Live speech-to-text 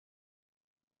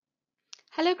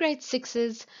Hello grade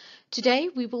 6s. Today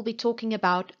we will be talking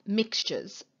about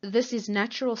mixtures. This is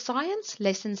Natural Science,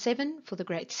 Lesson 7 for the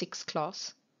grade 6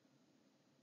 class.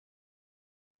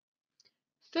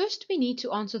 First we need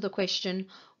to answer the question,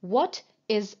 what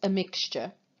is a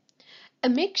mixture? A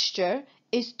mixture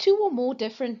is two or more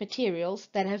different materials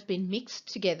that have been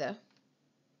mixed together.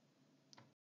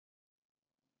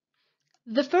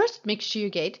 The first mixture you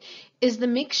get is the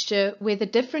mixture where the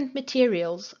different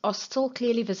materials are still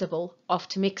clearly visible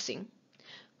after mixing.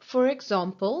 For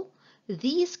example,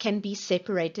 these can be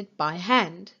separated by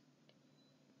hand.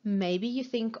 Maybe you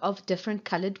think of different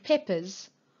colored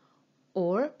peppers,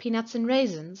 or peanuts and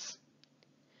raisins,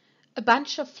 a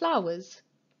bunch of flowers,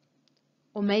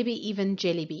 or maybe even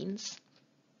jelly beans.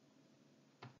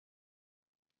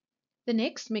 The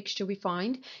next mixture we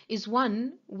find is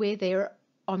one where there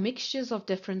are mixtures of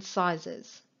different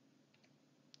sizes.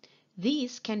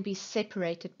 These can be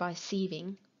separated by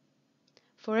sieving.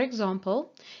 For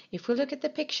example, if we look at the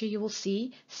picture, you will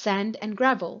see sand and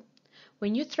gravel.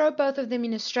 When you throw both of them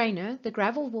in a strainer, the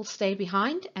gravel will stay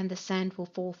behind and the sand will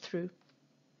fall through.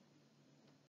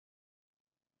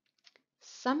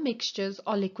 Some mixtures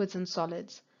are liquids and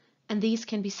solids, and these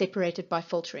can be separated by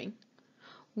filtering.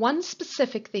 One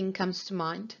specific thing comes to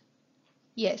mind.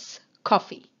 Yes,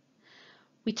 coffee.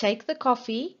 We take the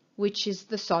coffee, which is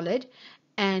the solid,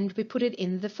 and we put it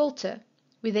in the filter.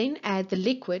 We then add the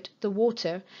liquid, the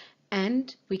water,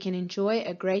 and we can enjoy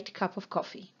a great cup of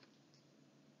coffee.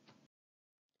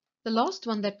 The last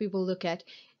one that we will look at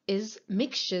is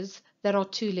mixtures that are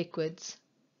two liquids.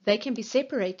 They can be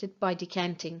separated by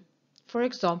decanting. For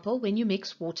example, when you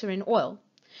mix water and oil.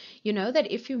 You know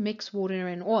that if you mix water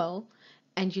and oil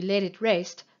and you let it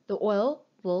rest, the oil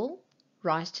will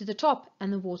rise to the top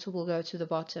and the water will go to the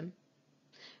bottom.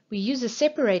 We use a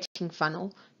separating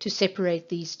funnel to separate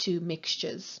these two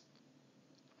mixtures.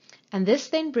 And this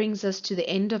then brings us to the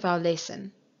end of our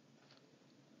lesson.